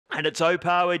And it's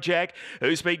Opawa Jack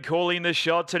who's been calling the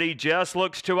shots, and he just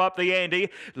looks to up the ante.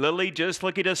 Lily just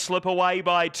looking to slip away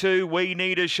by 2. We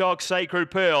Need a Shock, Sacred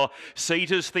Pearl.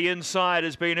 Cetus the inside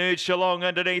has been urged along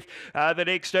underneath the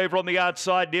next over on the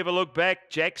outside. Never Look Back.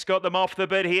 Jack's got them off the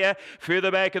bit here.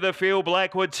 Further back of the field,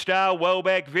 Blackwood Star. Well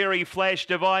back, Very Flash,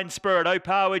 Divine Spirit.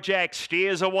 Opawa Jack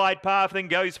steers a wide path and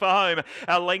goes for home.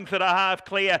 A length and a half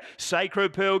clear.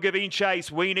 Sacred Pearl giving chase.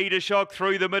 We Need a Shock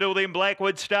through the middle, then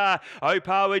Blackwood Star.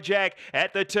 Opawa Jack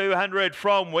at the 200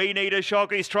 from We Need a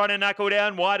Shock. He's trying to knuckle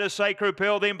down wider. Sacred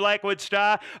Pearl, then Blackwood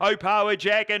Star. Opawa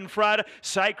Jack in front.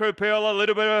 Sacred Pearl a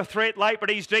little bit of a threat late, but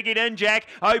he's digging in, Jack.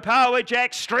 Opawa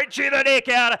Jack stretching the neck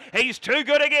out. He's too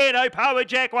good again. Opawa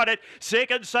Jack won it.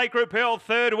 Second, Sacred Pearl.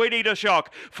 Third, We Need a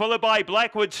Shock. Followed by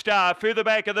Blackwood Star. Further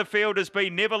back of the field has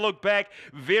been Never Look Back.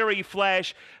 Very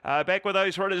Flash. Back with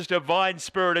those runners, Divine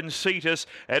Spirit and Cetus.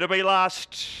 It'll be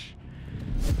last.